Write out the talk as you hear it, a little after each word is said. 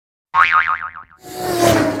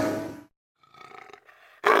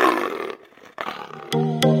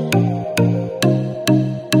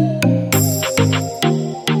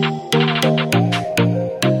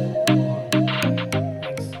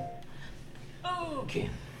Okay.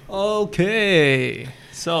 Okay.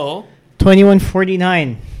 So,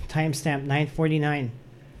 21:49. Timestamp 9:49.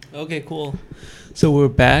 okay, cool. So we're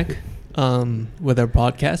back with our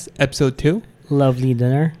podcast, episode 2. Lovely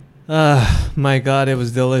dinner. My God, it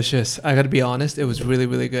was delicious. I got to be honest, it was really,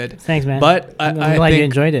 really good. Thanks, man. But I'm I glad you think,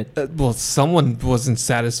 enjoyed it. well, someone wasn't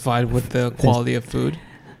satisfied with the quality of food.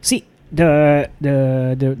 See, the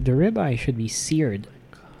ribeye should be seared.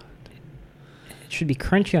 It should be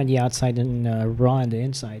crunchy on the outside and raw on the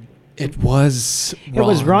inside. It was raw. It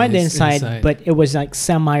was raw on the its inside, but it was like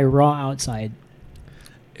semi-raw outside.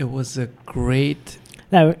 it was a great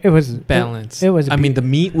No, it was balance. It was. I mean, the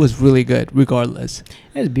meat was really good, regardless.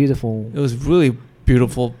 it was beautiful. It was really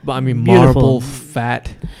beautiful. I mean, Beautiful. marble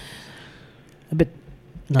fat. A bit.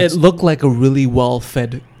 Not It looked like a really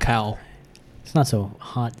well-fed cow. It's not so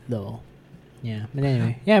hot though. Yeah, but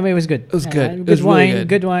anyway, yeah, but it was good. It was good. It Good was really wine. good.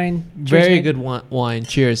 Good wine. Cheers, Very mate. good wine.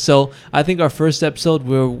 Cheers. So I think our first episode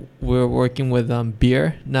we're working with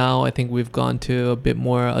beer. Now I think we've gone to a bit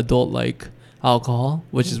more adult-like alcohol,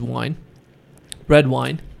 which is wine, red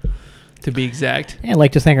wine, to be exact. Yeah, I'd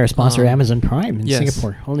like to thank our sponsor, Um, Amazon Prime in yes.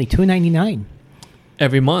 Singapore. Only $2.99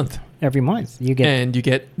 Every month, every month. You get and you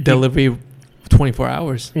get delivery 24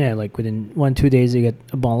 hours, yeah, like within 1-2 days, you get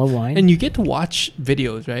a bottle of wine. and you get to watch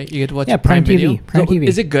videos, right? You get to watch Yeah, Prime TV, Video. Prime So TV.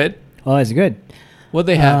 Is it good? Oh, it's good. What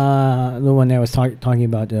they have? The one I was talking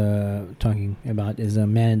about is a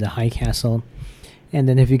Man in the High Castle, and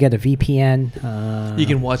then if you get a VPN, You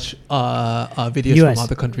can watch videos US. from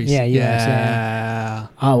other countries. Yeah, US, yeah.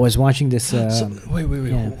 I was watching this. So, wait.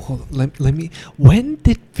 yeah. Hold on. Let me. When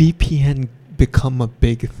did VPN become a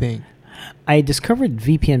big thing? I discovered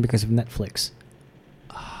VPN because of Netflix.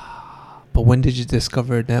 But when did you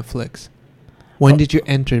discover Netflix? When Oh. did you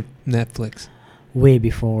enter Netflix? Way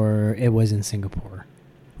before it was in Singapore.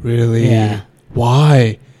 Really? Yeah.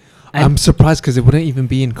 Why? I'm- I'm surprised because it wouldn't even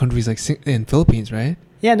be in countries like in Philippines, right?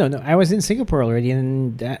 Yeah, no. I was in Singapore already,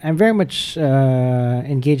 and I'm very much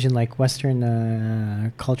engaged in like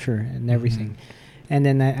Western culture and everything. And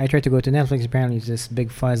then I tried to go to Netflix. Apparently, it's this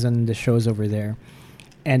big fuzz on the shows over there.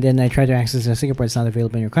 And then I tried to access Singapore. It's not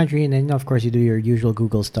available in your country. And then, of course, you do your usual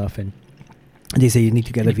Google stuff, and they say you need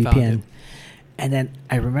to get a And you found VPN. it. And then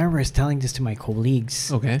I remember I was telling this to my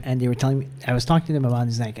colleagues. Okay. And they were telling me, I was talking to them about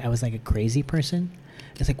this, like, I was like a crazy person.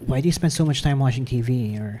 It's like, why do you spend so much time watching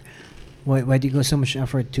TV? Or why do you go so much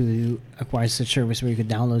effort to acquire such service where you could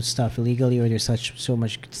download stuff illegally, or there's so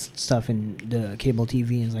much stuff in the cable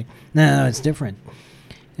TV? And it's like, no, it's different.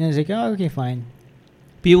 And it's like, oh, okay, fine.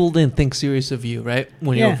 People didn't think serious of you, right?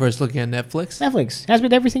 When you Yeah. were first looking at Netflix. Netflix, as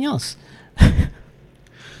with everything else.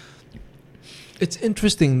 It's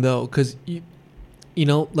interesting though, because you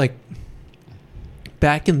know, like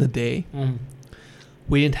back in the day,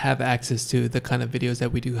 we didn't have access to the kind of videos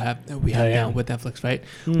that we have Oh, yeah. now with Netflix, right?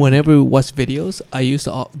 Mm. Whenever we watch videos, I used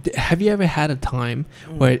to. Have you ever had a time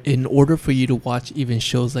where, in order for you to watch even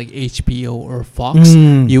shows like HBO or Fox,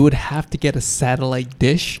 Mm. you would have to get a satellite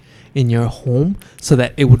dish in your home so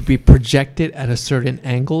that it would be projected at a certain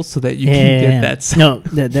angle so that you can get that. No,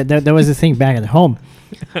 that was the thing back at home.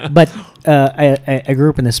 But I grew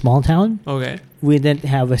up in a small town. Okay. We didn't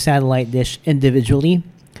have a satellite dish individually.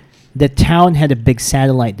 The town had a big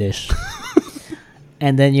satellite dish.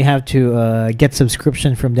 And then you have to get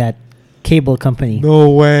subscription from that cable company. No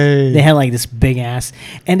way. They had like this big ass,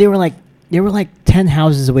 and they were like 10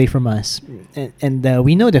 houses away from us, and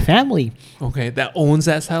we know the family. Okay, that owns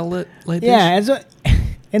that satellite like Yeah, and, so,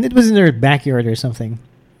 and it was in their backyard or something.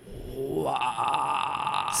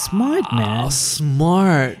 Wow. Smart, man.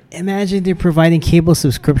 Smart. Imagine they're providing cable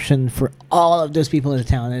subscription for all of those people in the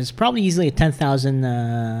town. It's probably easily a 10,000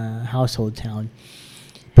 household town.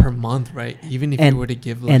 Per month, right? Even if And- you were to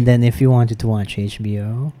give like... And then if you wanted to watch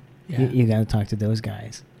HBO, Yeah. you got to talk to those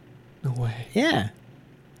guys. No way. Yeah.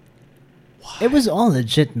 It was all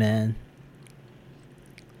legit, man.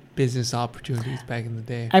 Business opportunities back in the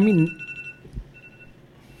day. I mean,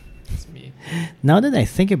 That's me. now that I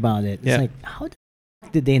think about it, Yeah. it's like, how the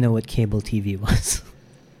f- did they know what cable TV was?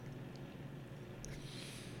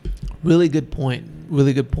 Really good point.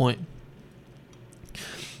 Really good point.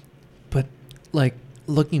 But like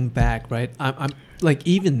looking back, right? I'm like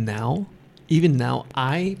even now,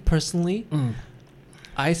 I personally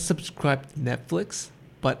I subscribe to Netflix,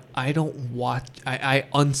 but I don't watch. I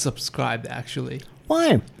unsubscribed actually.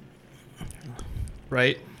 Why?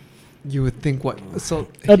 Right? You would think what? So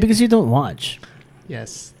Because you don't watch.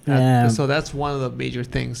 Yes. Yeah. So that's one of the major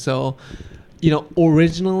things. So,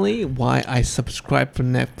 originally why I subscribed for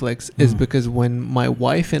Netflix is because when my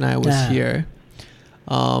wife and I was here,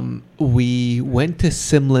 we went to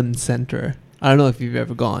Simlim Center. I don't know if you've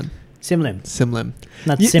ever gone. Simlim.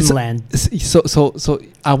 Not Yeah, Simland. So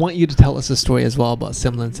I want you to tell us a story as well about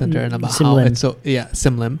Simlim Center and about how Simlim. it's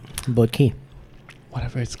Simlim, Boat Key.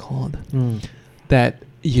 whatever it's called. That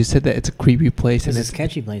you said that it's a creepy place and It's a it's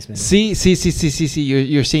sketchy place, man. See.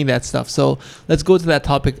 You're seeing that stuff. So let's go to that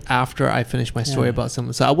topic after I finish my story about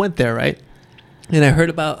Simlim. So I went there, right? And I heard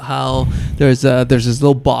about how there's this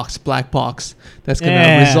little black box that's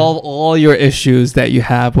gonna resolve all your issues that you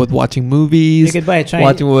have with watching movies. You could buy a Chinese.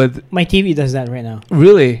 Watching with My TV does that right now.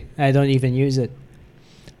 really. I don't even use it.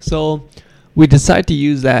 So we decide to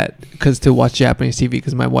use that to watch Japanese TV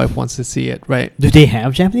because my wife wants to see it, right? Do they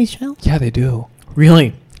have Japanese channels? Yeah, they do.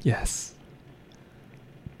 Really? Yes.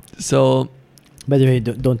 So, By the way,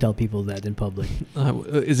 don't tell people that in public.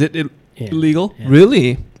 is it Yeah. illegal? Yeah.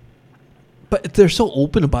 Really? But they're so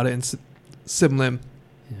open about it in Simlim.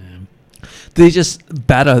 Yeah. They just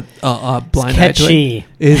bat a blind eye to it. Sketchy.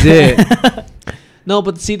 Is it? No,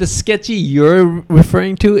 but see, the sketchy you're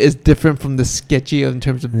referring to is different from the sketchy in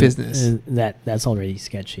terms of business, That's already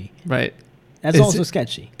sketchy. right? That's Is also it?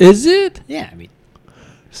 sketchy. Is it? Yeah, I mean,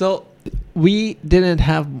 So we didn't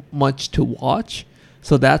have much to watch,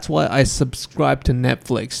 so that's why I subscribed to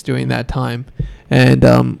Netflix during that time,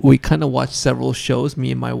 and we kind of watched several shows,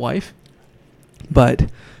 me and my wife. But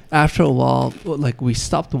after a while, we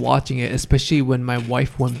stopped watching it, especially when my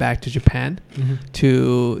wife went back to Japan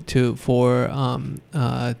for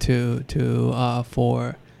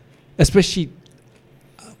especially.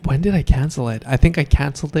 When did I cancel it? I think I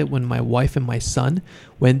canceled it when my wife and my son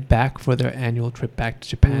went back for their annual trip back to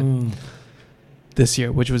Japan this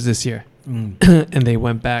year, which was this year. And they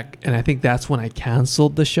went back, and I think that's when I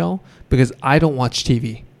canceled the show because I don't watch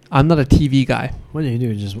TV. I'm not a TV guy. What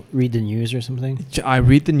do? Just read the news or something? I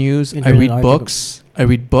read the news. Internet I read article. books. I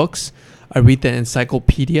read the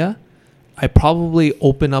encyclopedia. I probably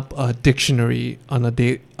open up a dictionary on a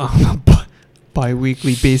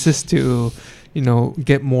bi-weekly basis to,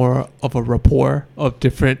 get more of a rapport of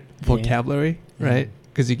different vocabulary, right?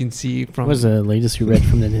 Because you can see from... What was the latest you read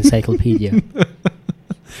from the encyclopedia?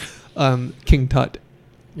 King Tut.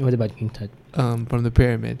 What about King Tut? From the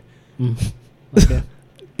pyramid. Okay.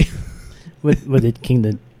 What did King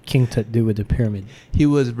Tut do with the pyramid? He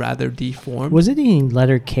was rather deformed. Was it in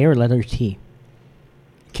letter K or letter T?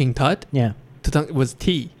 King Tut? Yeah. It was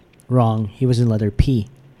T. Wrong. He was in letter P.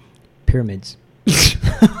 Pyramids.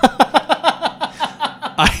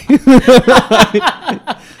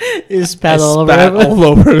 You spat all over spat it. all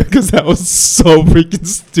over it because that was so freaking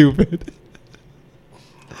stupid.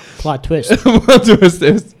 Plot twist. What was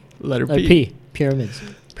this? Letter P. P. Pyramids.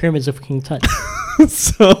 Pyramids of King Tut.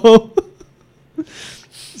 So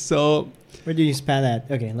Where did you spat at?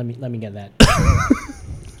 Okay, let me get that.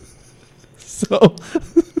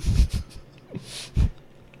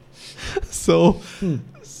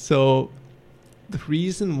 So the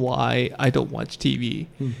reason why I don't watch TV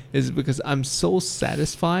is because I'm so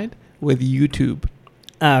satisfied with YouTube.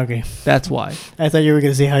 Okay. That's why. I thought you were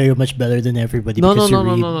gonna say how you're much better than everybody. No.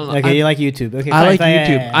 Okay, you like YouTube. Okay, I like fine,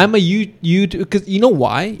 YouTube. yeah. I'm a YouTube because you know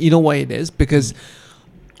why? You know why it is? Because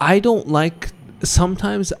I don't like.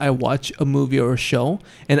 Sometimes I watch a movie or a show,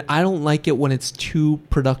 and I don't like it when it's too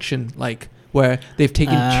production like. Where they've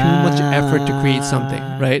taken too much effort to create something,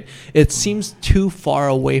 right? It seems too far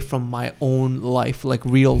away from my own life, like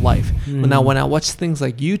real life. But now when I watch things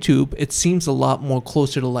like YouTube, it seems a lot more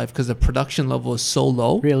closer to life because the production level is so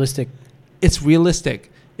low. Realistic. It's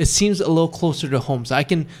realistic. It seems a little closer to home, so I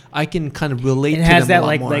can kind of relate. It to has them that a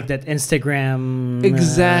lot more. like that Instagram.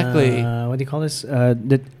 Exactly. What do you call this?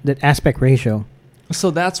 That aspect ratio. So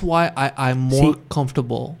that's why I'm more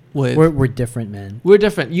comfortable with. We're different, man. We're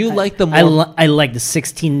different. You like the more. I like the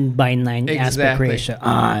 16:9 aspect Exactly. ratio.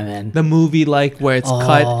 Ah, man. The movie where it's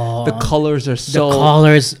cut, the colors are so. The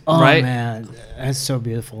colors, right? Man, that's so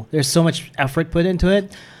beautiful. There's so much effort put into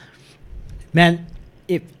it, man.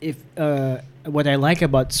 If what I like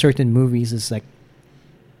about certain movies is like,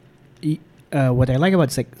 what I like about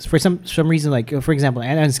it's like for some reason for example,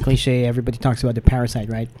 and it's cliche. Everybody talks about the Parasite,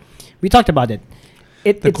 right? We talked about it.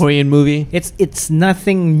 The Korean movie. It's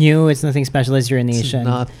nothing new. It's nothing special. It's your nation.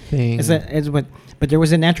 Nothing. But there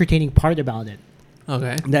was an entertaining part about it.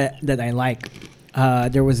 Okay. That I like.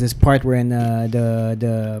 There was this part wherein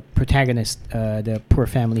the protagonist, the poor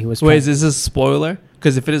family who was. Wait, is this a spoiler?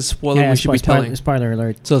 Because if it is spoiler, we should be telling. Spoiler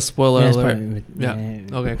alert. So spoiler alert. Yeah.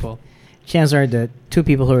 Okay, cool. Chances are the two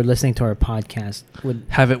people who are listening to our podcast would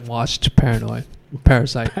haven't watched Paranoid.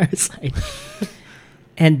 Parasite. Parasite.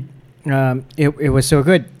 And it was so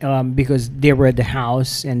good because they were at the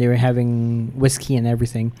house and they were having whiskey and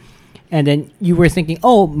everything. And then you were thinking,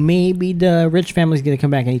 oh, maybe the rich family's gonna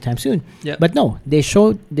come back anytime soon. Yeah. But no, they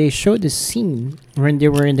showed the scene when they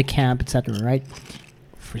were in the camp, etc. Right?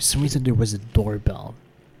 For some reason, there was a doorbell,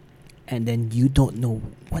 and then you don't know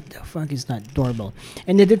what the fuck is that doorbell.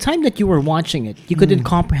 And at the time that you were watching it, you couldn't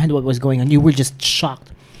comprehend what was going on. You were just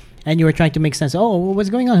shocked, and you were trying to make sense. Oh, what's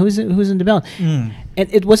going on? Who's in the bell? And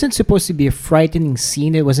it wasn't supposed to be a frightening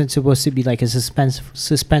scene. It wasn't supposed to be like a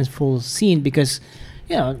suspenseful scene because,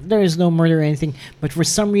 you know, there is no murder or anything. But for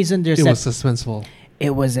some reason, It was suspenseful.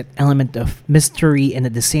 it was an element of mystery, and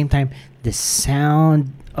at the same time, the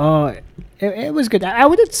sound. Oh, it was good. I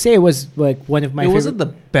wouldn't say it was like one of my. It favorite. wasn't the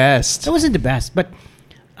best. It wasn't the best, but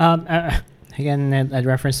again, a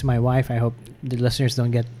reference to my wife. I hope the listeners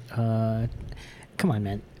don't get. Come on,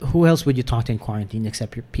 man. Who else would you talk to in quarantine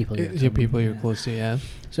except your people? Your people you're close to, yeah.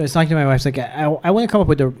 So I was talking to my wife. It's like I want to come up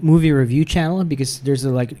with a movie review channel because there's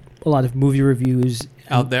a lot of movie reviews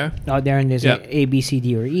Out there. and there's Yep. like A, B, C,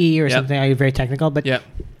 D, or E or Yep. something like very technical. But Yeah.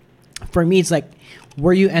 for me, it's like,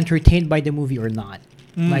 were you entertained by the movie or not?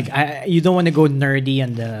 Like you don't want to go nerdy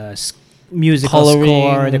on the musical Coloring.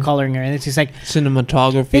 score, the coloring, or anything. It's just like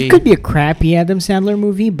Cinematography. it could be a crappy Adam Sandler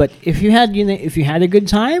movie, but if you had a good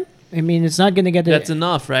time, I mean, it's not gonna get That's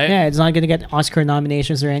enough, right? yeah, it's not gonna get Oscar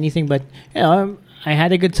nominations or anything. But I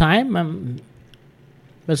had a good time. It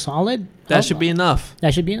was solid. That should be enough.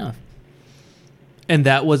 That should be enough. And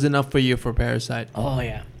that was enough for you for Parasite. Oh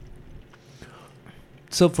yeah.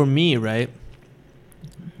 So for me, right,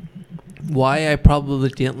 why I probably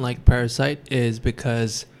didn't like Parasite is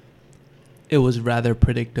because it was rather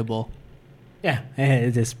predictable. Yeah,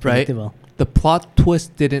 it is predictable. The plot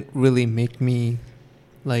twist didn't really make me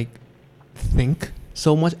like think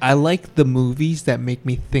so much. I like the movies that make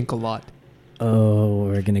me think a lot. Oh,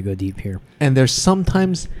 we're gonna go deep here. And there's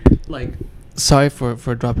sometimes like sorry for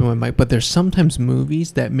dropping my mic, but there's sometimes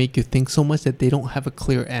movies that make you think so much that they don't have a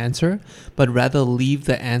clear answer, but rather leave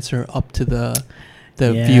the answer up to the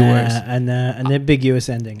viewers. An ambiguous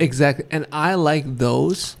ending. Exactly. And I like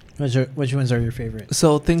those. Which ones are your favorite?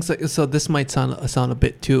 So things like this might sound a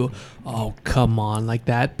bit too come on like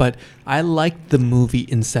that, but I liked the movie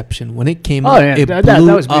Inception when it came out. Yeah, It that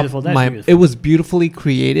blew was beautiful. up That's beautiful. It was beautifully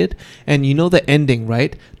created, and you know the ending,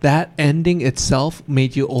 right? That ending itself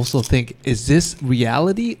made you also think: is this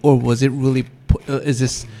reality or was it really? Is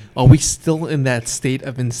this? Are we still in that state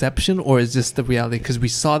of inception, or is this the reality? Because we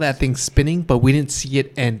saw that thing spinning, but we didn't see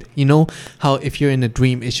it end. You know how if you're in a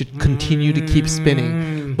dream, it should continue to keep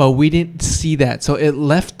spinning, but we didn't see that. So it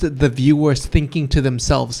left the viewers thinking to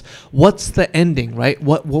themselves, "What's the ending? Right?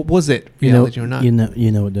 What was it? Reality or not? You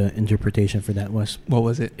know what the interpretation for that was? What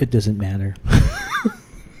was it? It doesn't matter.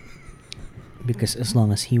 Because as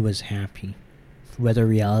long as he was happy, whether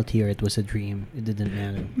reality or it was a dream, it didn't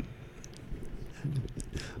matter.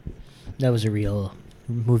 That was a real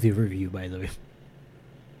movie review, by the way.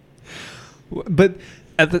 But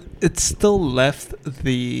it still left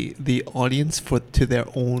the audience to their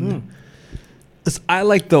own. 'Cause I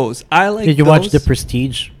like those. Did you watch The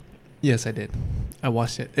Prestige? Yes, I did. I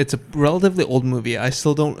watched it. It's a relatively old movie. I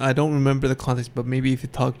don't remember the context, but maybe if you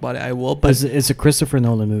talk about it, I will. But It's a Christopher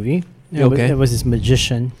Nolan movie. Okay. There was this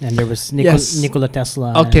magician, and there was Yes. Nikola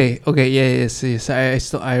Tesla. Okay, yes.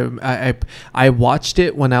 I watched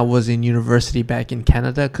it when I was in university back in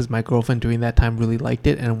Canada because my girlfriend during that time really liked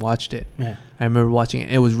it and watched it. Yeah. I remember watching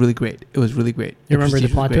it. It was really great. You remember the Prestige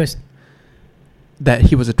was plot great. twist? That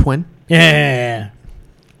he was a twin. Yeah.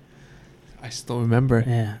 I still remember.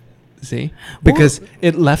 Yeah. See, because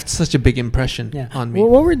it left such a big impression Yeah. on me. Well,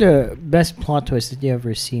 what were the best plot twists that you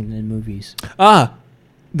ever seen in movies?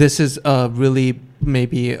 This is really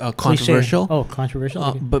maybe controversial. Cliché. Oh, controversial.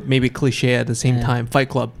 Okay. But maybe cliche at the same Yeah. time. Fight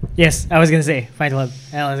Club. Yes, I was gonna say Fight Club.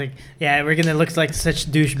 I was like, yeah, we're gonna look like such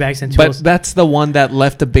douchebags and But tools. that's the one that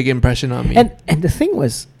left a big impression on me. And the thing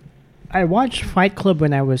was, I watched Fight Club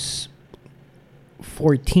when I was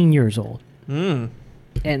 14 years old,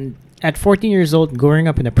 and at 14 years old, growing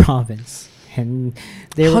up in a province, and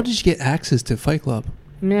How did you get access to Fight Club?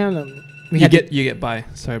 we You had get by.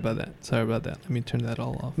 Sorry about that. Let me turn that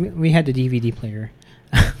all off. we had the DVD player.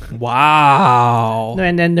 Wow. No,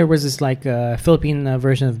 and then there was this like Philippine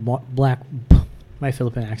version of my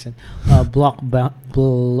Philippine accent,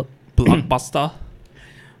 Blockbuster.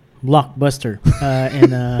 Blockbuster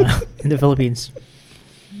in the Philippines,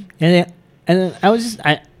 and then I was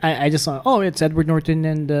I just saw, oh, it's Edward Norton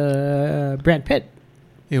and Brad Pitt.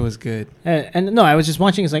 It was good. And no, I was just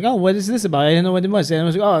watching. It's like, oh, what is this about? I didn't know what it was. And I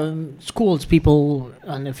was like, oh, it's cool. It's people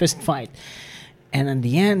on a fist fight. And in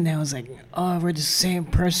the end, I was like, oh, we're the same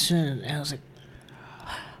person. And I was like,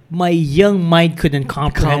 my young mind couldn't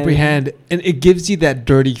comprehend. And it gives you that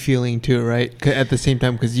dirty feeling too, right? At the same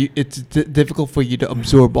time, because it's difficult for you to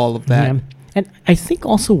absorb all of that. Yeah. And I think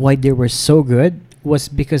also why they were so good was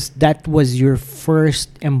because that was your first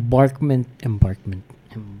embarkment.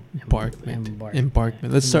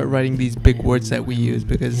 Let's start writing these big words that we use,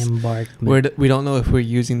 because we don't know if we're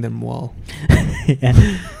using them well.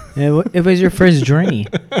 Yeah. It was your first journey.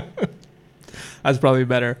 That's probably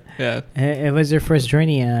better. Yeah. It was your first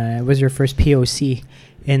journey. It was your first POC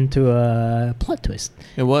into a plot twist.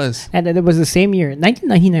 It was. And it was the same year.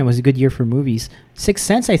 1999 was a good year for movies. Sixth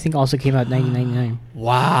Sense, I think, also came out 1999.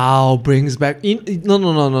 Wow. Brings back... No.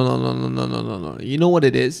 You know what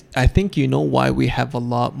it is? I think you know why we have a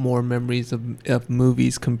lot more memories of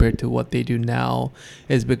movies compared to what they do now,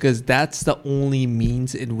 is because that's the only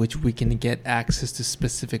means in which we can get access to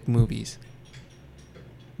specific movies.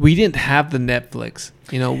 We didn't have the Netflix.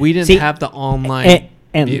 We didn't have the online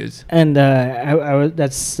views. And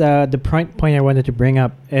that's the point I wanted to bring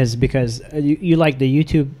up, is because you like the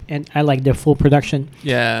YouTube and I like the full production.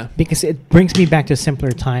 Yeah. Because it brings me back to a simpler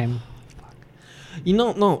time. You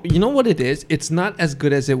know what it is? It's not as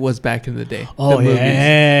good as it was back in the day. Oh, the movies.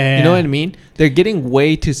 Yeah. You know what I mean? They're getting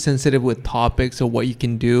way too sensitive with topics or what you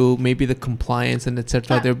can do, maybe the compliance and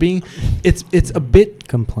etc. They're being... It's a bit...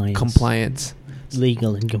 Compliance.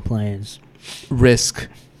 Legal and compliance. Risk.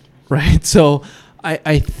 Right? So...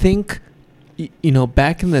 I think,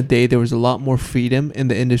 back in the day, there was a lot more freedom in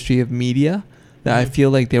the industry of media that I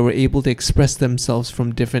feel like they were able to express themselves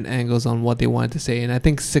from different angles on what they wanted to say. And I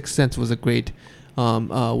think Sixth Sense was a great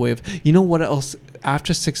way of... You know what else?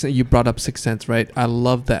 After Sixth Sense, you brought up Sixth Sense, right? I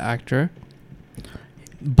love the actor.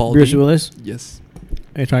 Baldy. Bruce Willis? Yes.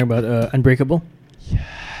 Are you talking about Unbreakable?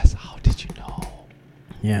 Yes. How did you know?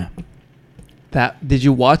 Yeah. Did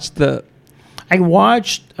you watch the... I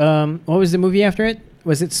watched, what was the movie after it?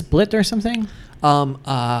 Was it Split or something?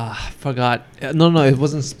 Forgot. No, it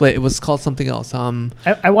wasn't Split. It was called something else.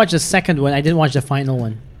 I watched the second one. I didn't watch the final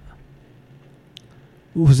one.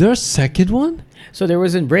 Was there a second one? So there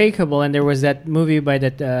was Unbreakable, and there was that movie by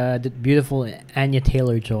that beautiful Anya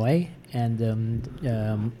Taylor-Joy, and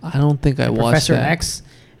I don't think I watched Professor that. X,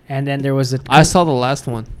 and then there was I saw the last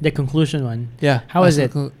one. The conclusion one. Yeah. How was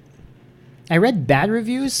it? I read bad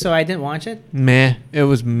reviews, so I didn't watch it. Meh. It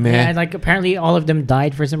was meh. Yeah, like apparently all of them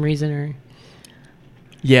died for some reason, or...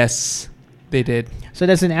 Yes, they did. So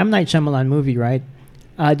that's an M. Night Shyamalan movie, right?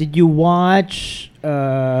 Did you watch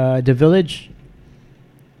The Village?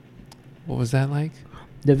 What was that like?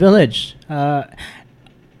 The Village.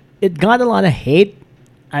 It got a lot of hate.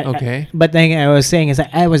 Okay. But then I was saying is that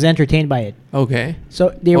I was entertained by it. Okay. So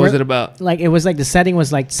what was it about? Like, it was like the setting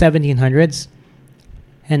was like 1700s.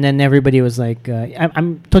 And then everybody was like,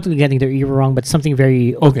 I'm totally getting their era wrong, but something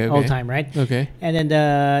very old time, right? Okay. And then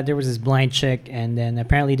there was this blind chick, and then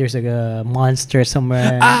apparently there's like a monster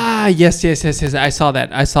somewhere. Yes. I saw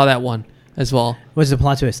that one as well. What's the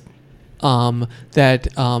plot twist?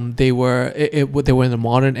 That they were in the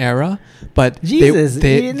modern era, but Jesus,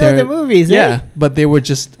 you know the movies, yeah, but they were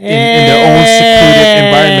just in their own secluded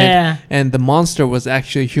environment, and the monster was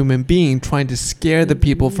actually a human being trying to scare the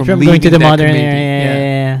people from leaving going to the that modern community.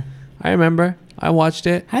 Yeah. I remember. I watched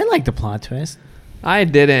it. I like the plot twist. I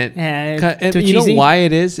didn't. And you know why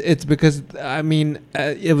it is? It's because, I mean,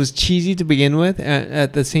 it was cheesy to begin with. And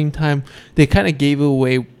at the same time, they kind of gave it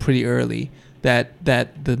away pretty early that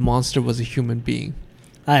the monster was a human being.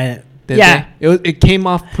 It came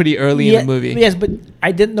off pretty early in the movie. Yes, but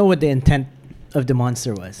I didn't know what the intent of the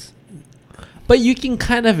monster was. But you can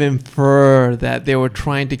kind of infer that they were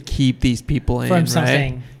trying to keep these people in, from right?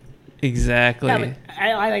 something. Exactly. Yeah, but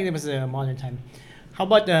I like it was a modern time. How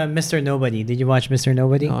about Mr. Nobody? Did you watch Mr.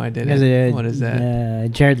 Nobody? No, I didn't. What is that?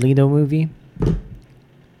 Jared Leto movie.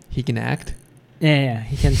 He can act? Yeah,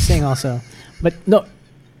 he can sing also. But no,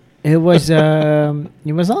 it was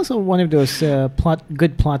also one of those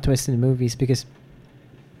good plot twists in the movies, because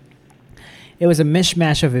it was a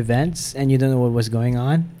mishmash of events and you don't know what was going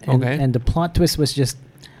on. And the plot twist was just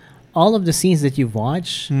all of the scenes that you've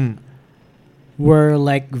watched were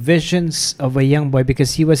like visions of a young boy,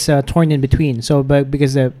 because he was torn in between. So,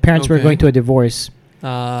 because the parents were going to a divorce.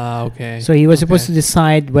 Okay. So he was supposed to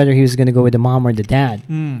decide whether he was going to go with the mom or the dad.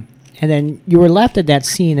 And then you were left at that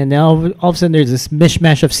scene, and then all of a sudden there's this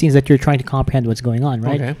mishmash of scenes that you're trying to comprehend what's going on,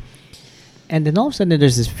 right? Okay. And then all of a sudden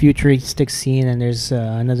there's this futuristic scene, and there's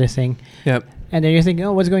another thing. Yep. And then you're thinking,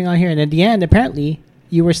 oh, what's going on here? And at the end, apparently,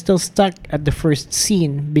 you were still stuck at the first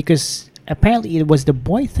scene, because apparently it was the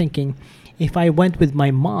boy thinking, if I went with my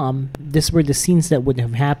mom, this were the scenes that would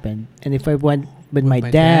have happened. And if I went with With my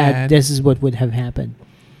my dad, dad. this is what would have happened.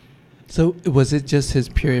 So was it just his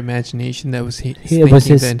pure imagination that was It thinking was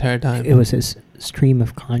his- the entire time? It was his stream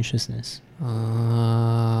of consciousness.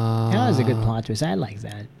 Uh, That was a good plot twist. I like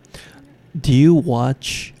that. Do you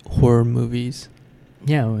watch horror movies?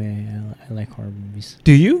 Yeah, I like horror movies.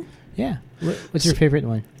 Do you? Yeah. What's your favorite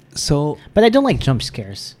one? So But I don't like jump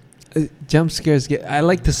scares. jump scares I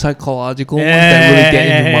like the psychological ones that really get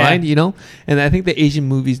in your Yeah. mind, you know. And I think the Asian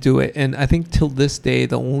movies do it. And I think till this day,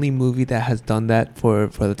 the only movie that has done that for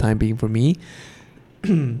the time being for me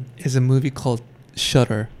is a movie called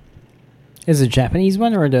Shutter, Is it Japanese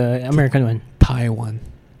one or the American one? Taiwan,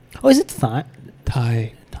 Oh, is it Thai?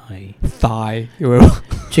 Thai, Thai. Thai.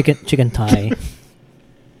 Chicken Thai.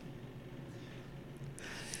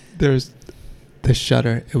 There's the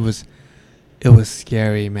Shutter. It was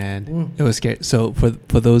scary, man. Mm. It was scary. So for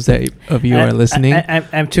those of you who are listening,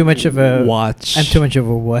 I'm too much of a watch. I'm too much of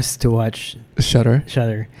a wuss to watch Shutter.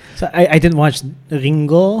 Shudder. So I didn't watch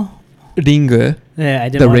Ringo. Ringu. Yeah, I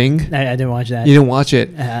didn't. The watch, Ring? I didn't watch that. You didn't watch it.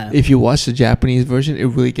 If If you watch the Japanese version, it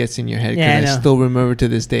really gets in your head. Yeah, I Because I know. still remember to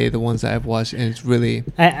this day the ones that I've watched, and it's really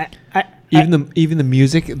I even the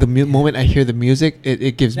music. The moment I hear the music,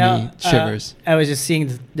 it gives me shivers. I was just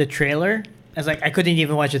seeing the trailer. I was like, I couldn't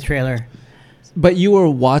even watch the trailer. But you were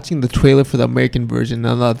watching the trailer for the American version,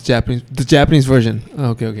 not the Japanese. The Japanese version.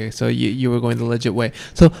 Okay. So you were going the legit way.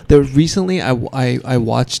 So there recently, I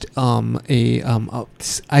watched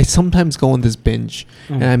I sometimes go on this binge,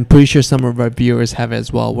 and I'm pretty sure some of our viewers have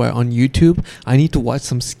as well. Where on YouTube, I need to watch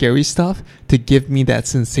some scary stuff to give me that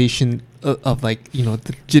sensation of like, you know,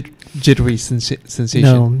 the jittery sensation.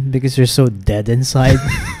 No, because you're so dead inside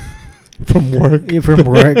From work. from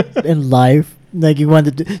work and life. Like you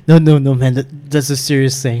wanted to. No, man. That's a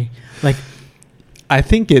serious thing. Like I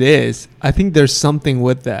think it is. I think there's something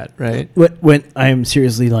with that, right? when I'm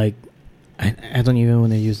seriously like, I don't even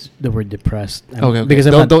want to use the word depressed. Okay. Because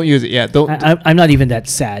don't use it. Yeah. Don't. I'm not even that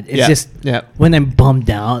sad. It's yeah, just yeah. when I'm bummed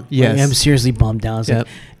out. Yes. When I'm seriously bummed out. It's Yeah. like,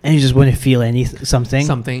 and you just want to feel something.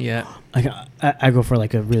 Something. Yeah. Like I go for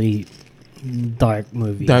like a really dark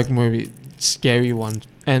movie. Dark movie, scary one.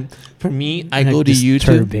 And for me, I Like go to YouTube.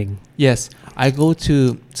 disturbing. Yes, I go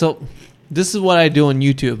to. So this is what I do on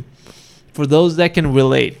YouTube. For those that can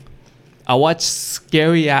relate, I watch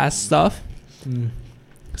scary ass stuff. Mm.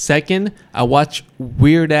 Second, I watch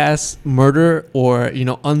weird ass murder or, you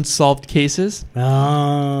know, unsolved cases.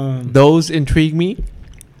 Those intrigue me.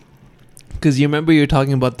 Because you remember you were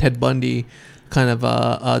talking about Ted Bundy, kind of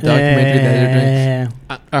a documentary that they're doing.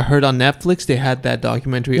 Yeah. I heard on Netflix they had that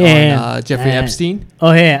documentary Yeah. on Jeffrey Epstein.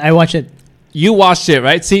 Oh yeah, I watch it. You watched it,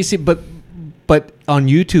 right? See, but on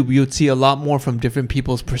YouTube you'd see a lot more from different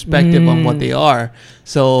people's perspective on what they are.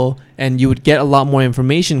 So, and you would get a lot more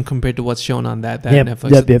information compared to what's shown on that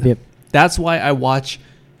Netflix. Yep. That's why I watch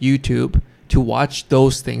YouTube, to watch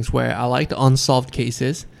those things where I like the unsolved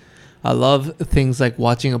cases. I love things like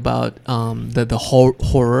watching about the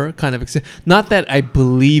horror kind of not that I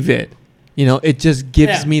believe it, you know, it just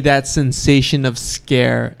gives me that sensation of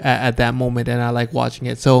scare at that moment, and I like watching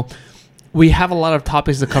it. So we have a lot of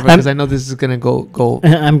topics to cover because I know this is gonna go.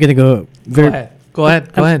 I'm gonna go very. Go ahead.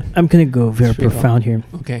 I'm gonna go very Straight on. profound here.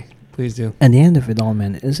 Okay, please do. At the end of it all,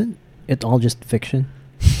 man, isn't it all just fiction?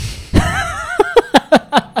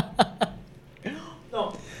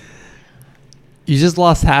 You just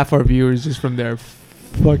lost half our viewers just from there.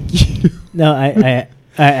 Fuck you. No,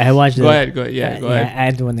 I watched it. Go ahead. Yeah, go ahead.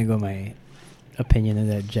 I don't want to go my opinion on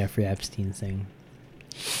that Jeffrey Epstein thing.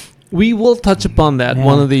 We will touch upon that Yeah.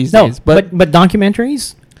 one of these No, days. but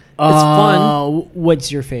documentaries. It's fun.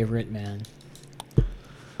 What's your favorite, man?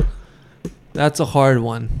 That's a hard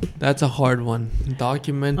one.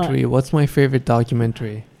 Documentary. What's my favorite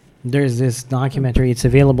documentary? There's this documentary. It's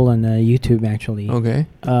available on YouTube, actually. Okay.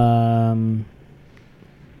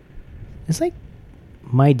 It's like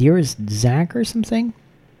My Dearest Zach or something.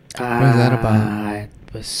 What is that about? It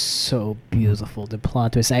was so beautiful. The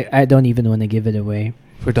plot twist. I don't even want to give it away.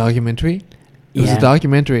 For documentary? It was Yeah. a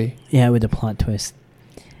documentary. Yeah, with the plot twist.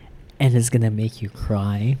 And it's going to make you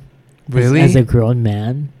cry. Really? As a grown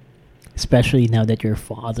man. Especially now that you're a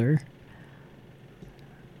father.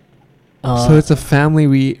 So it's a family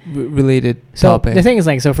related so topic. the thing is,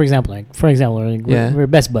 like, so for example, we're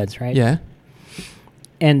best buds, right? Yeah.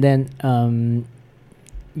 And then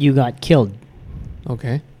you got killed.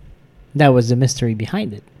 Okay. That was the mystery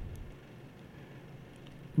behind it.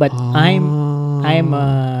 But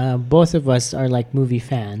I'm both of us are like movie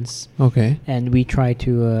fans, Okay. and we try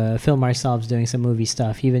to film ourselves doing some movie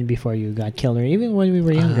stuff even before you got killed, or even when we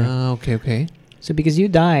were younger. Okay. So because you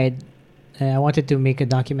died, I wanted to make a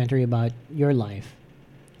documentary about your life.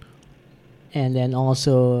 and then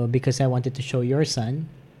also because I wanted to show your son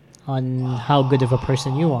on how good of a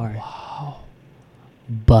person you are.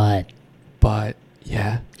 But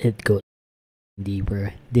yeah, it goes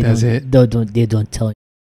deeper. They Does don't, it? They don't tell you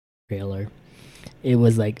the trailer. It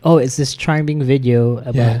was like, oh, it's this charming video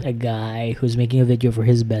about Yeah. a guy who's making a video for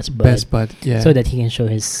his best bud, best bud. Yeah. so that he can show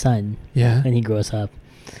his son yeah. when he grows up.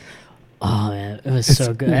 Oh man, it was It's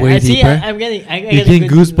so good. way See, deeper. I'm getting, You're getting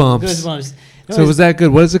goosebumps. Goosebumps. So was that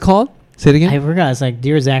good? What is it called? Say it again. I forgot. It's like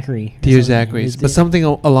Dear Zachary. or Dear something. Zachary, It's but something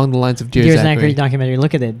along the lines of Dear, Dear Zachary. Zachary documentary.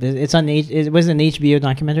 Look at it. It's on. It was an HBO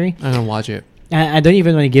documentary. I'm gonna watch it. I don't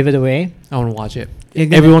even want to give it away. I want to watch it. You're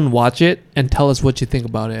gonna, Everyone watch it and tell us what you think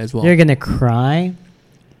about it as well. you're gonna cry.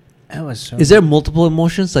 That was so. Is there multiple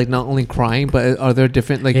emotions, like not only crying, but are there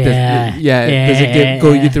different, like, Yeah. yeah? Does it Yeah.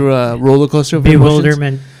 go you through a roller coaster of emotions?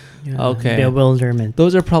 bewilderment? Yeah, Okay. Bewilderment.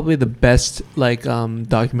 Those are probably the best, like,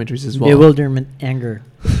 documentaries as well. Bewilderment. Anger.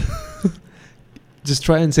 Just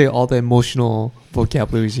try and say all the emotional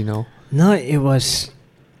vocabularies, you know. No, it was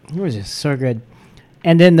just so good.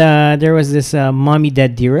 And then there was this Mommy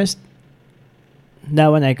Dead Dearest. That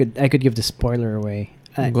one I could give the spoiler away.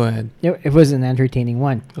 Go ahead. It was an entertaining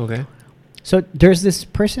one. Okay. So there's this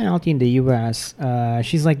personality in the U.S.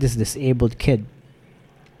 She's like this disabled kid,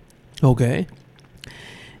 Okay.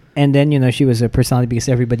 and then she was a personality because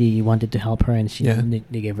everybody wanted to help her, and Yeah.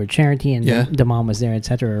 they gave her charity, and Yeah. the mom was there,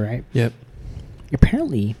 etc. Right? Yep.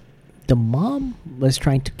 Apparently, the mom was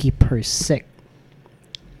trying to keep her sick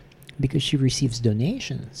because she receives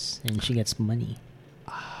donations and she gets money.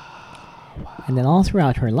 And then all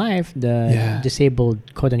throughout her life, the Yeah. disabled,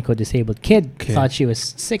 quote unquote, disabled kid Okay. thought she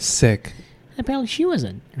was sick. Sick. Apparently, she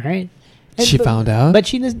wasn't, right? And She but- found out. But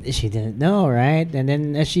she didn't know, right? And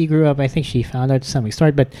then as she grew up, I think she found out to some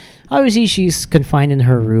extent. But obviously, she's confined in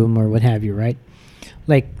her room or what have you, right?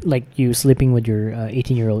 Like you sleeping with your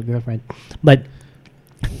 18-year-old girlfriend. But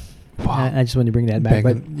wow. I just want to bring that back.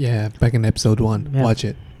 Back in episode 1. Yeah. Watch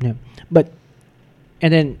it. But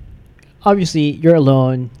and then obviously you're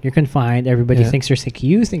alone, you're confined. Everybody Yeah. thinks you're sick.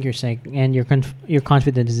 You think you're sick, and your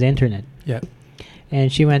confidence is the internet. Yep.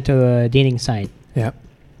 And she went to a dating site, Yep.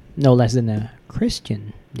 no less than a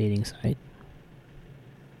Christian dating site,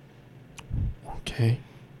 Okay.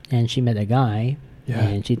 and she met a guy. Yeah.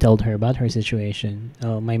 And she told her about her situation.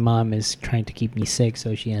 Oh, my mom is trying to keep me sick,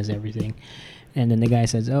 so she has everything. And then the guy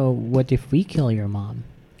says, "Oh, what if we kill your mom?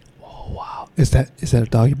 Oh wow. Is that a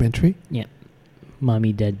documentary?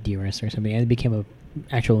 Mommy Dead Dearest or something." And it became a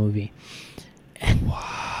actual movie.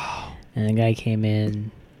 Wow. And the guy came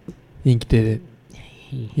in. He did it.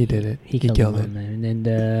 He did it. He He killed, killed the it. mom. And then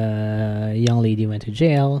the young lady went to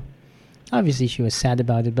jail. Obviously, she was sad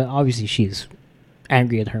about it, but obviously she's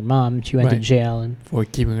angry at her mom. She went to Right. jail, and For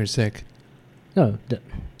keeping her sick. no,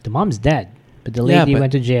 the mom's dead, but the Yeah, lady but-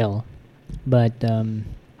 went to jail. But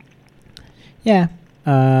yeah,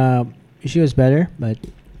 she was better. But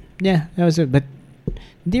yeah, that was it. But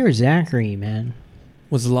Dear Zachary, man,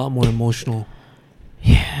 Was a lot more emotional.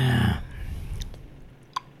 yeah,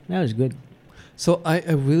 that was good. So I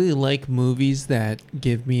really like movies that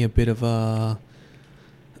give me a bit of a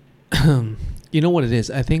you know what it is?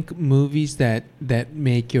 I think movies that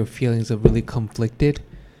make your feelings of really conflicted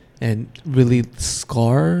and really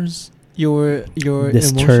scars your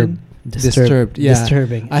emotion. Disturbed, yeah.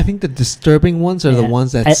 Disturbing. I think the disturbing ones are the Yeah.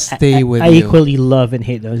 ones that I stay with I you. equally love and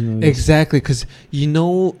hate those movies. Exactly, because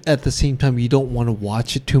at the same time you don't want to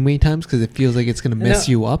watch it too many times because it feels like it's gonna mess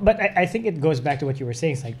No, you up. But I think it goes back to what you were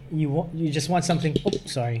saying. It's like you just want something. Oh,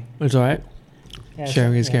 sorry. It's all right. Yeah,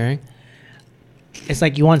 Sharing is yeah. caring. It's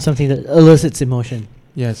like you want something that elicits emotion.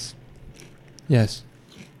 Yes. Yes.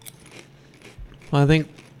 I think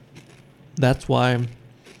that's why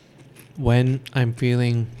when I'm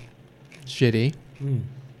feeling shitty,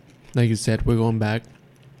 like you said, we're going back,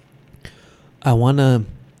 I want to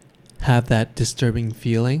have that disturbing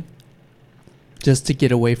feeling just to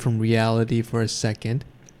get away from reality for a second.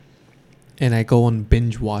 And I go on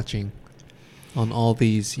binge watching on all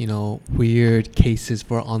these, weird cases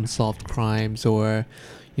for unsolved crimes or,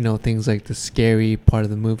 things like the scary part of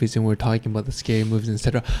the movies. And we're talking about the scary movies,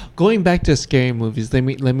 etc. Going back to scary movies, let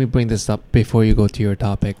me bring this up before you go to your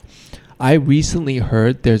topic. I recently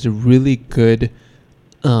heard there's a really good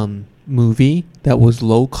movie that was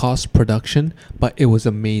low cost production, but it was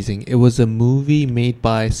amazing. It was a movie made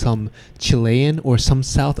by some Chilean or some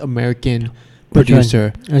South American Which one?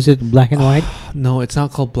 producer. Is it black and white? No, it's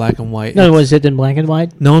not called Black and White. No, It's- was it in black and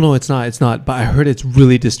white? No, it's not. It's not. But I heard it's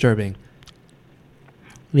really disturbing.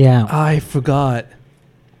 Yeah. I forgot.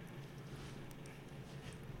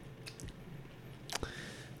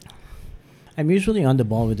 I'm usually on the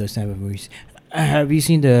ball with those type of movies. Have you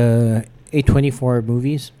seen the A24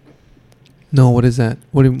 movies. No, what is that?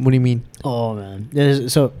 What do you mean? Oh man,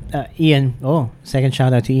 Ian. Oh, second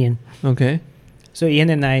shout out to Ian. Okay. So Ian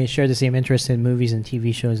and I share the same interest in movies and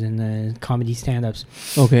TV shows and comedy stand-ups.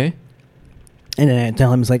 Okay. And then I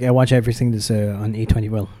tell him, it's like, I watch everything that's on A20.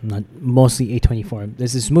 Well, not mostly A24.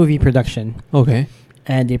 There's this movie production, Okay.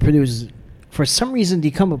 and they produce. For some reason,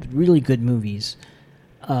 they come up with really good movies.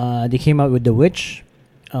 They came out with The Witch,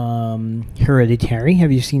 Hereditary.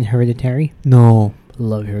 Have you seen Hereditary? No.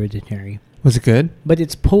 Love Hereditary. Was it good? But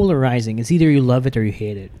it's polarizing. It's either you love it or you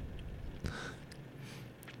hate it.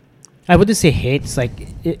 I wouldn't say hate. It's like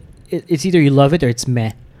it's either you love it or it's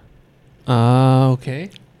meh. Okay.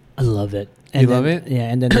 I love it. You love it? Yeah,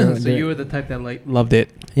 and then So you were the type that like loved it.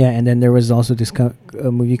 yeah, and then there was also this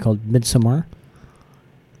a movie called Midsommar.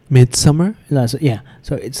 Midsummer? No, so yeah,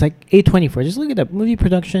 so it's like A24. Just look it up. Movie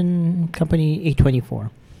production company A24.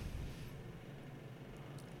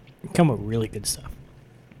 Come up with really good stuff.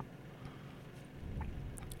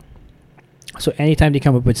 So anytime they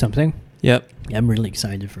come up with something, Yep. I'm really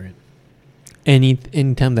excited for it.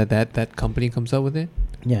 Anytime that company comes out with it,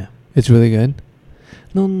 Yeah, it's really good.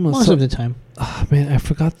 No. most of the time. Oh, man, I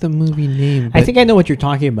forgot the movie name. I think I know what you're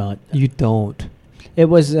talking about. you don't. It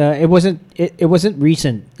was. It wasn't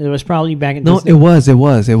recent. It was probably back in. No, it was.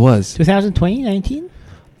 2020, 19.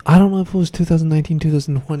 I don't know if it was 2019,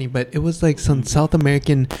 2020, but it was like some South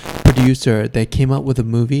American producer that came out with a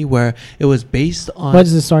movie where it was based on. What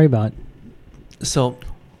is the story about? So,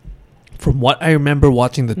 from what I remember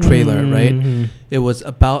watching the trailer, right, Mhm. it was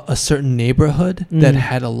about a certain neighborhood that Mm.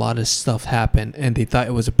 had a lot of stuff happen, and they thought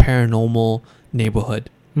it was a paranormal neighborhood,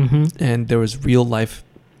 Mhm. and there was real life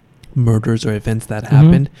murders or events that Mhm.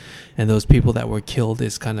 happened, and those people that were killed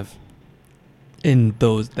is kind of in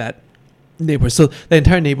that neighborhood. So the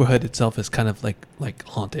entire neighborhood itself is kind of like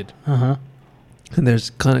haunted, Uh-huh. and there's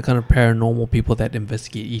kind of paranormal people that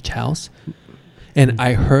investigate each house. And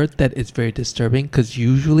I heard that it's very disturbing because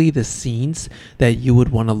usually the scenes that you would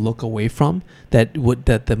want to look away from, that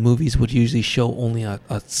the movies would usually show only a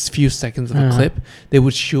few seconds of a Uh-huh. clip, they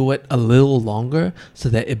would show it a little longer so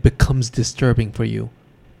that it becomes disturbing for you.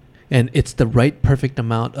 And it's the right perfect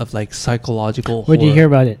amount of like psychological Where did you horror. hear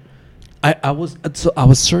about it? I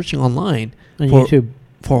was searching online On for- YouTube.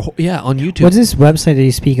 on YouTube. What's this website that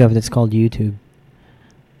you speak of that's called YouTube?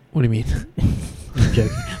 What do you mean? I'm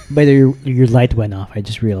joking. But your light went off. I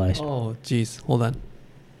just realized. Oh, jeez. Hold on.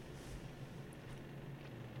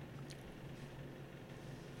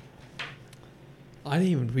 I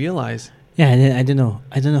didn't even realize. Yeah, I don't know.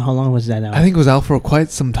 I don't know how long was that out. I think it was out for quite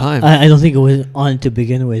some time. I don't think it was on to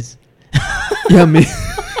begin with. Yeah, me.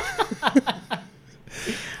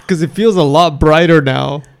 Because it feels a lot brighter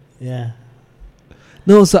now. Yeah.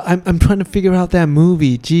 No, so I'm trying to figure out that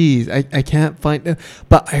movie. Jeez, I can't find it.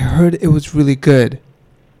 But I heard it was really good.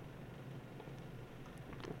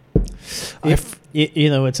 You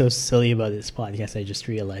know what's so silly about this podcast? I just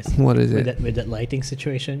realized. What is with it? that lighting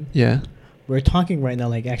situation. Yeah. We're talking right now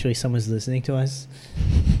like actually someone's listening to us.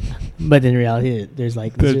 But in reality, there's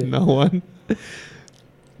like... There's no one.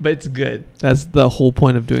 But it's good. That's the whole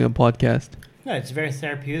point of doing a podcast. No, it's very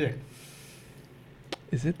therapeutic.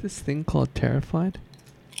 Is it this thing called Terrified?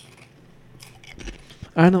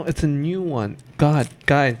 I don't know. It's a new one. God,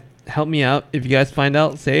 guys, help me out. If you guys find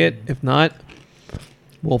out, say it. If not,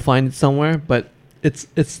 we'll find it somewhere. But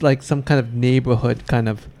it's like some kind of neighborhood kind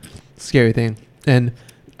of scary thing. And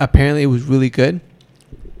apparently it was really good.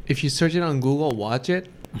 If you search it on Google, watch it.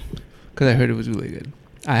 Because I heard it was really good.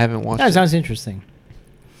 I haven't watched That it. sounds interesting.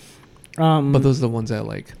 But those are the ones I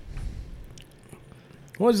like.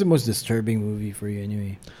 What was the most disturbing movie for you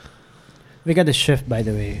anyway? We got the shift, by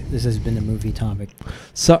the way. This has been a movie topic.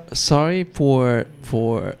 So sorry for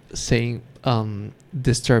saying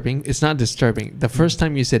disturbing. It's not disturbing. The first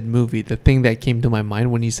time you said movie, the thing that came to my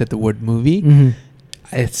mind when you said the word movie,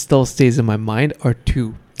 it still stays in my mind are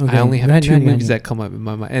two. Okay. I only have Go ahead, two go ahead, go movies ahead. that come up in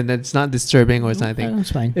my mind, and it's not disturbing or it's not anything.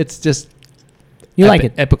 That's fine. It's just You like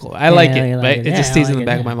it. epical. I Yeah, like yeah, it, you like right? it. It Yeah, just I stays in like the it,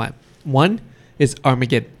 back of yeah. my mind. One is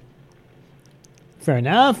Armageddon. Fair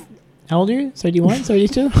enough. How old are you? 31,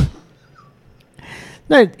 32?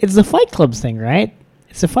 No, it's the Fight Club thing, right?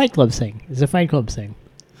 It's a Fight Club thing. It's a Fight Club thing.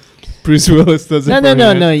 Bruce Willis does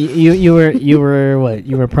No. You were what?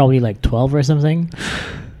 You were probably like 12 or something.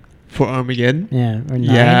 for Armageddon. Yeah, or 9.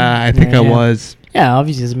 Yeah, I think I was. Yeah,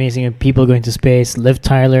 obviously it's amazing. And people going to space. Liv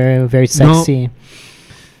Tyler, very sexy.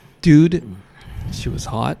 Dude, she was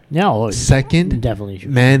hot. No, Second, definitely.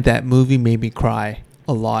 man, that movie made me cry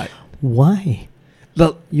a lot. Why?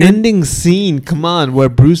 The ending scene, come on, where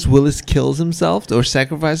Bruce Willis kills himself or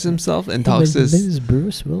sacrifices himself and talks to This his... is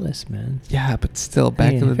Bruce Willis, man. Yeah, but still,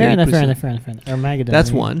 back in the fair day. enough, Bruce- fair enough. Armageddon.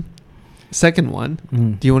 That's right? one. Second one,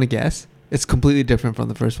 Mm. do you want to guess? It's completely different from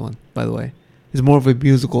the first one, by the way. It's more of a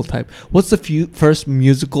musical type. What's the first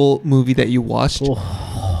musical movie that you watched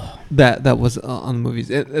Oh. that was on the movies?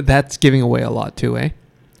 That's giving away a lot too, eh?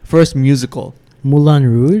 First musical. Moulin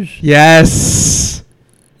Rouge. Yes.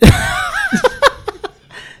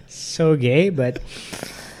 So gay, but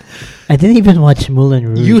I didn't even watch Moulin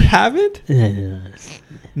Rouge. You haven't? Yeah,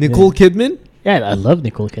 Nicole Kidman? I love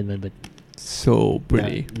Nicole Kidman, but So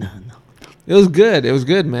pretty. No. It was good. It was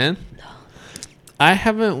good, man. I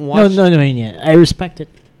haven't watched. No. Yeah, I respect it.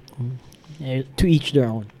 To each their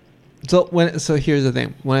own. So here's the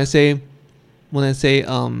thing. When I say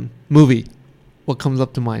movie, what comes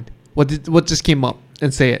up to mind? What just came up?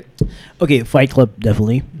 And say it. Okay, Fight Club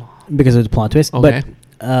definitely because of the plot twist. Okay.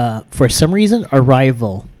 But for some reason,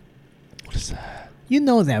 Arrival. What is that? You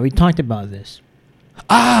know that we talked about this.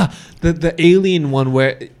 The alien one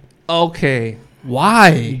where. Okay.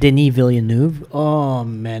 Why? Denis Villeneuve. Oh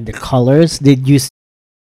man, the colors. Did you see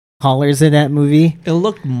colors in that movie? It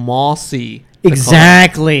looked mossy. the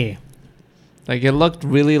Exactly. color. Like it looked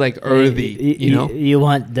really like earthy. You know. You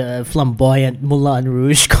want the flamboyant Moulin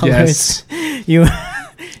Rouge colors. Yes.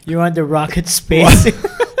 You want the rocket space.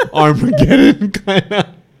 Armageddon kind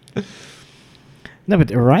of. No,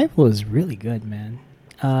 but Arrival is really good, man.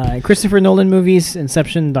 Christopher Nolan movies,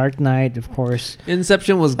 Inception, Dark Knight, of course.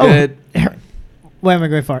 Inception was good. What am I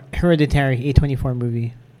going for? Hereditary, A24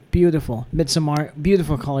 movie. Beautiful. Midsommar,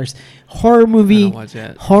 beautiful colors. Horror I movie. don't watch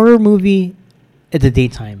that. Horror movie at the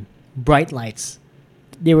daytime. Bright lights.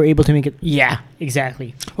 They were able to make it. Yeah,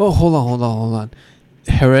 exactly. Oh, hold on.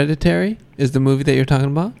 Hereditary is the movie that you're talking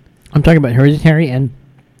about? I'm talking about Hereditary and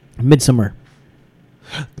Midsommar.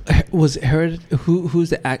 Was who's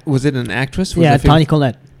the act? Was it an actress? Was Yeah, it Toni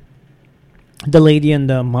Collette. The lady and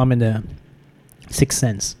the mom in the Sixth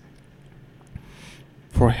Sense.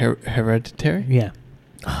 for Hereditary? Yeah.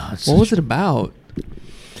 What was it about?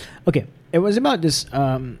 Okay, it was about this.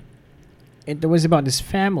 It was about this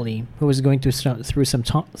family who was going through some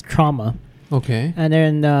trauma, Okay. and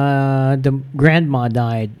then the grandma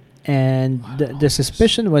died, and the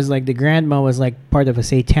suspicion was like the grandma was like part of a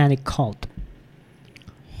satanic cult.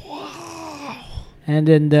 Wow. And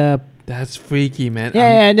then That's freaky, man.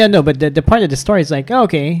 no, but the part of the story is like,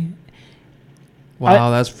 okay,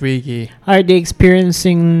 Wow, that's freaky. are they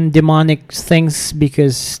experiencing demonic things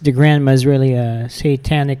because the grandma is really a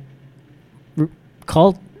satanic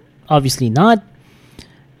cult? Obviously not.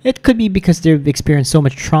 It could be because they've experienced so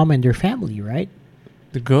much trauma in their family, right?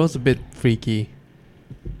 The girl's a bit freaky.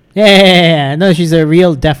 Yeah. No, she's a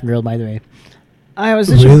real deaf girl, by the way. I was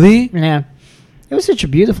Really? Yeah. It was such a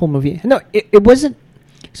beautiful movie. No, it wasn't.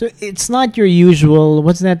 So it's not your usual.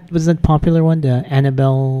 What's that popular one? The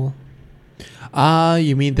Annabelle.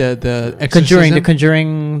 You mean the Conjuring, exorcism? the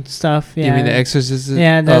Conjuring stuff. Yeah. You mean the exorcism?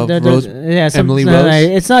 Yeah, of Rose, Emily Rose?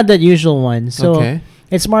 It's not that usual one. So okay.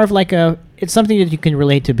 it's more of like it's something that you can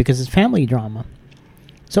relate to because it's family drama.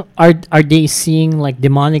 So are they seeing like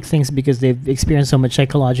demonic things because they've experienced so much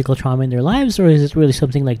psychological trauma in their lives, or is it really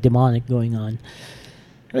something like demonic going on?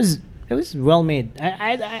 It was well made.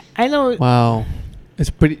 I know. Wow, it's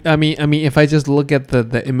pretty. I mean, if I just look at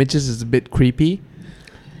the images, it's a bit creepy.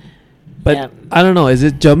 But Yeah. I don't know. Is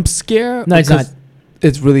it jump scare? No, it's not. Because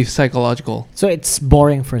it's really psychological So it's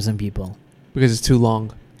boring for some people. because it's too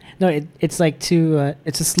long. No, it's like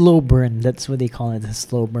it's a slow burn. That's what they call it, a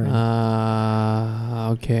slow burn.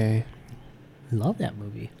 Okay. Love that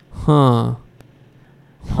movie. Huh.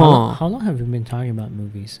 How long have we been talking about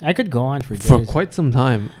movies? I could go on for days. For quite some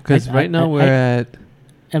time. Because I- right now I- we're at...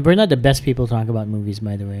 And we're not the best people to talk about movies,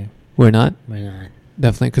 by the way. We're not? We're not.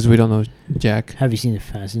 Definitely, because we don't know Jack. Have you seen the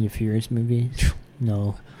Fast and the Furious movies?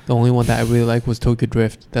 No. The only one that I really like was Tokyo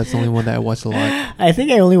Drift. That's the only one that I watched a lot. I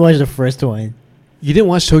think I only watched the first one. You didn't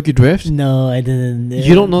watch Tokyo Drift? No, I didn't.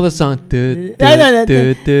 You don't know the song?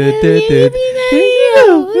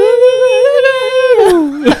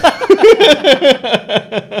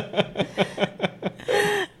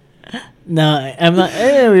 No, I'm not.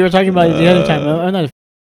 We were talking about it the other time. I'm not a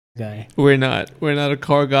guy. We're not a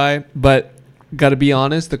car guy, but gotta be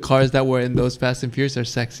honest, the cars that were in those Fast and Furious are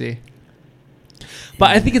sexy.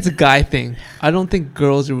 But I think it's a guy thing. I don't think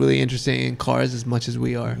girls are really interested in cars as much as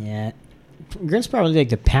we are. Yeah. Girls probably like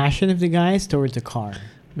the passion of the guys towards the car.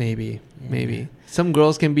 Maybe. Yeah. Maybe. Some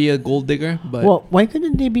girls can be a gold digger, but Well, why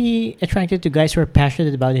couldn't they be attracted to guys who are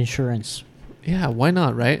passionate about insurance? Yeah, why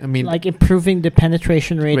not, right? I mean, Like improving the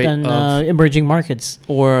penetration rate Rate on of- emerging markets.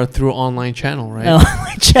 or through online channel, right?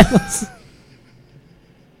 Channels.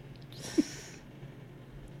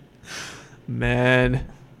 Man,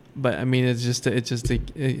 but I mean,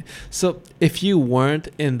 so if you weren't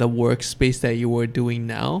in the workspace that you were doing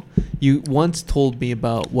now, you once told me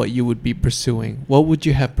about what you would be pursuing. What would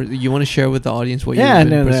you have? You want to share with the audience what Yeah, you've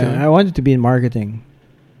been no, pursuing? I wanted to be in marketing,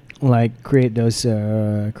 like create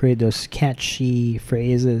those catchy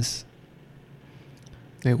phrases.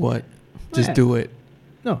 Like what? Just Yeah. do it.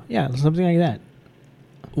 No, yeah, something like that.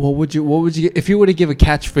 What would you if you were to give a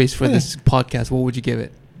catchphrase for Yeah. this podcast? What would you give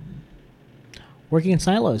it? Working in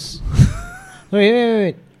silos.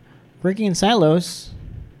 wait. Working in silos.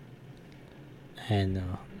 And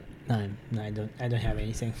no, I don't have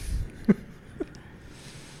anything.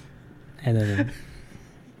 I don't know.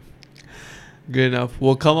 Good enough.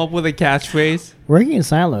 We'll come up with a catchphrase. Working in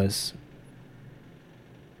silos.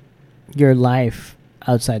 Your life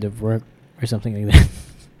outside of work or something like that.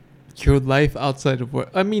 Your life outside of work.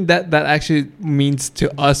 I mean, that actually means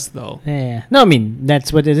to us though, Yeah. No, I mean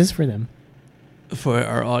that's what it is for them. for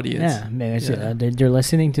our audience. Yeah, because, Yeah. they're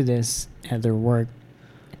listening to this at their work,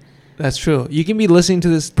 That's true. You can be listening to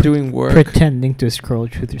this doing work. pretending to scroll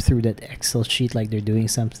through that Excel sheet like they're doing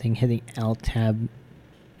something, hitting Alt Tab,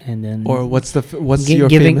 and then Or what's Gi- your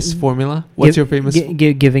giving- famous formula? What's your famous?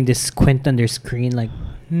 giving this squint on their screen like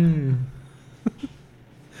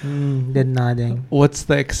then nodding, What's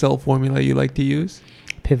the Excel formula you like to use?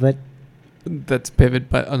 pivot, That's pivot,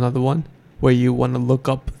 but another one where you want to look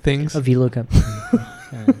up things. a VLOOKUP.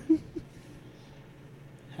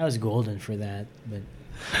 I was golden for that, but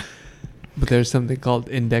But there's something called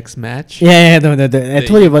index match yeah, no, I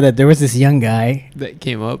told you about that. There was this young guy that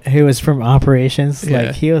came up. who was from operations. Yeah.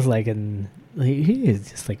 Like he was like he is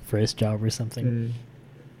just like first job or something.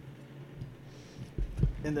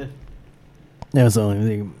 And that was the only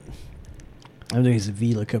thing. I'm doing is a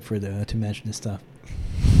VLOOKUP for to match this stuff.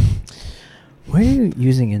 Why are you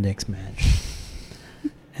using index match?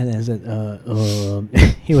 And I said,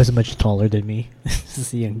 he was much taller than me. This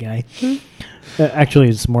is a young guy. Actually,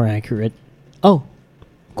 it's more accurate. Oh,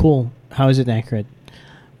 cool. How is it accurate?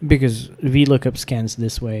 Because VLOOKUP scans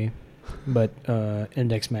this way, but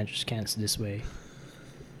index match scans this way.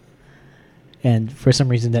 And for some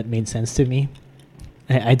reason, that made sense to me.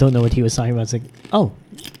 I don't know what he was talking about. It's like, oh,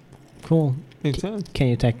 cool. Makes sense.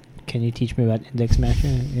 Can you teach me about index match?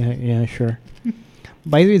 Yeah, sure.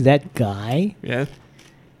 By the way, that guy, Yeah.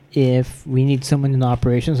 if we need someone in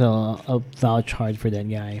operations, I'll vouch hard for that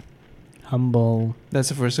guy. Humble. That's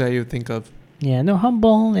the first guy you would think of. Yeah, no,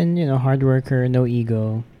 humble and, hard worker, no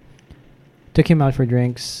ego. Took him out for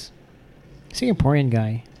drinks. Singaporean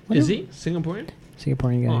guy. Is he Singaporean?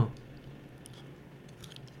 Singaporean guy. Oh.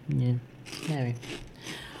 Yeah. Anyway.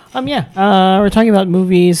 We're talking about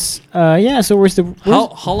movies. So where's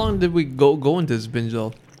How long did we go into this binge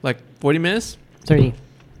though? Like 40 minutes? 30.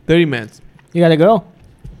 30 minutes. You gotta go.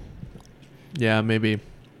 Yeah, maybe.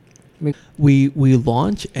 Me- We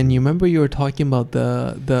launch, and you remember you were talking about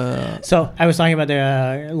the So I was talking about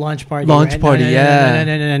the launch party. Launch right? party,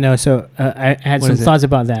 yeah. No. So I had What some is it? thoughts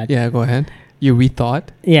about that. Yeah, go ahead. You rethought?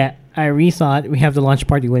 Yeah, I rethought we have the launch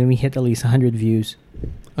party when we hit at least 100 views.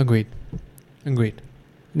 Agreed.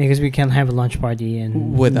 Because we can't have a launch party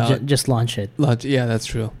and Without- just launch it. Launch. Yeah, that's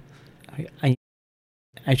true. I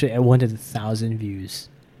wanted 1,000 views.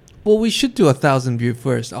 Well, we should do 1,000 view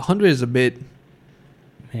first. 100 is a bit.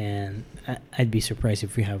 Man, I'd be surprised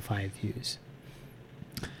if we have 5 views.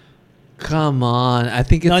 Come on. I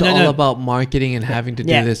think it's No. all about marketing and having to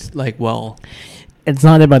Yeah. do this like well. It's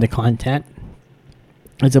not about the content.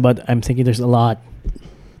 It's about, I'm thinking there's a lot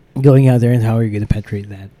going out there and how are you going to penetrate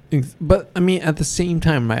that? But I mean, at the same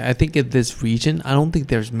time, right? I think in this region, I don't think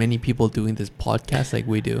there's many people doing this podcast like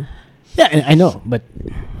we do. Yeah, I know, but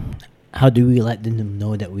how do we let them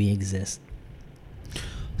know that we exist?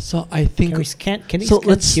 So I think. Can we So scan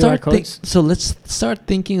let's QR start. codes? Let's start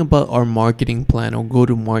thinking about our marketing plan or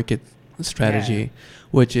go-to-market strategy,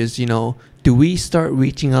 which is, do we start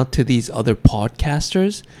reaching out to these other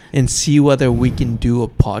podcasters and see whether we can do a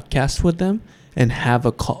podcast with them and have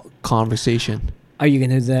a conversation Are you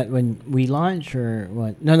going to do that when we launch or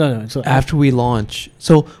what? No. So after we launch?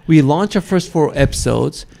 So we launch our first 4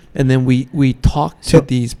 episodes, and then we talk to So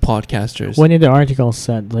these podcasters. one of the articles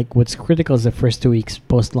said, like, what's critical is the first 2 weeks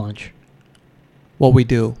post-launch. What we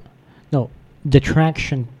do No, the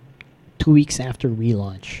traction 2 weeks after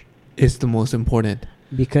relaunch. is the most important.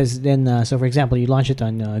 Because then, so for example, you launch it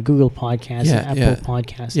on Google Podcasts, Yeah, Apple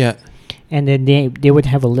Podcasts. Yeah. And then they would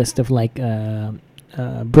have a list of like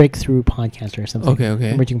breakthrough podcast or something.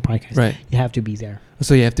 Okay. Emerging podcast. Right. You have to be there.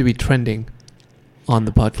 So you have to be trending on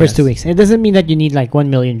the podcast. First 2 weeks. It doesn't mean that you need like 1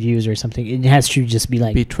 million views or something. It has to just be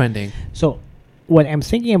like. Be trending. So, what I'm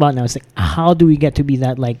thinking about now is like, how do we get to be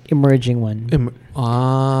that like emerging one?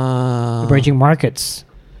 Emerging markets.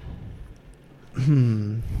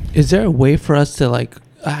 Is there a way for us to like?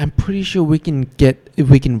 I'm pretty sure we can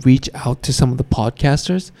reach out to some of the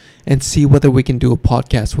podcasters and see whether we can do a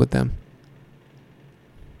podcast with them.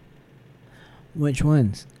 Which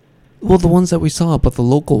ones? Well, the ones that we saw, but the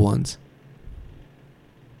local ones.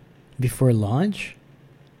 Before launch?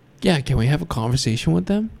 Yeah, can we have a conversation with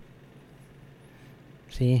them?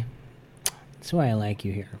 See? That's why I like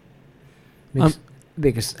you here.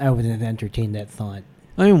 Because I wouldn't entertain that thought.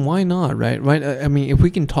 I mean, why not, right? I mean, if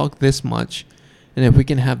we can talk this much, and if we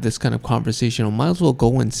can have this kind of conversation, we might as well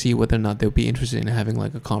go and see whether or not they'll be interested in having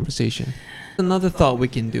like a conversation. Another thought we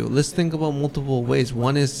can do. Let's think about multiple ways.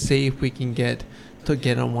 One is say if we can get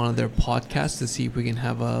on one of their podcasts to see if we can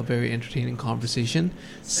have a very entertaining conversation.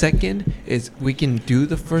 Second is we can do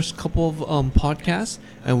the first couple of podcasts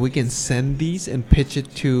and we can send these and pitch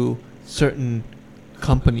it to certain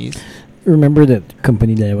companies. Remember that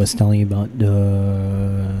company that I was telling you about,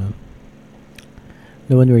 the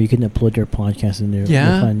one where you can upload your podcast and they're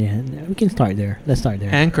fun? Yeah, we can start there. Let's start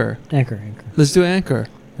there. Anchor. Let's do Anchor.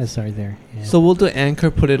 Let's start there. Yeah. So we'll do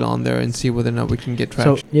Anchor, put it on there, and see whether or not we can get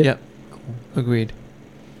traction. So, yep. Cool. Agreed.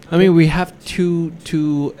 I mean, we have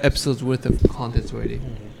two episodes worth of contents already.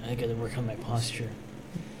 I gotta work on my posture.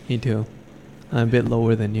 Me too. I'm a bit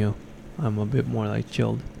lower than you. I'm a bit more like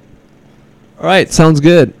chilled. All right, sounds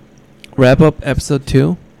good. Wrap up episode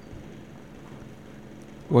 2.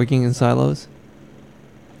 Working in silos.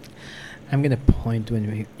 I'm gonna point when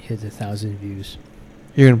we hit 1,000 views.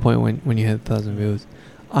 You're gonna point when you hit 1,000 views.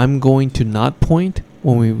 I'm going to not point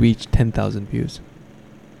when we reach 10,000 views.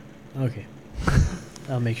 Okay.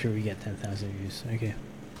 I'll make sure we get 10,000 views. Okay.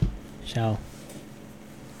 Ciao.